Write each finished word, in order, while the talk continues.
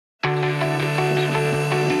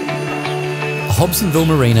Hobsonville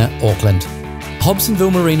Marina, Auckland.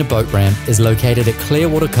 Hobsonville Marina boat ramp is located at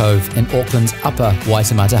Clearwater Cove in Auckland's upper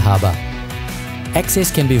Waitemata Harbour. Access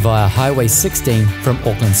can be via Highway 16 from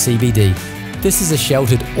Auckland CBD. This is a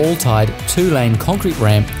sheltered, all-tide, 2-lane concrete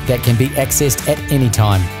ramp that can be accessed at any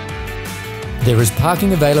time. There is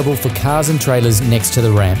parking available for cars and trailers next to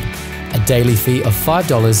the ramp. A daily fee of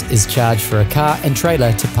 $5 is charged for a car and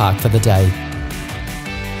trailer to park for the day.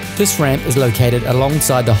 This ramp is located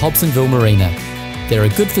alongside the Hobsonville Marina. There are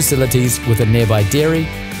good facilities with a nearby dairy,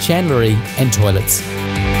 chandlery and toilets.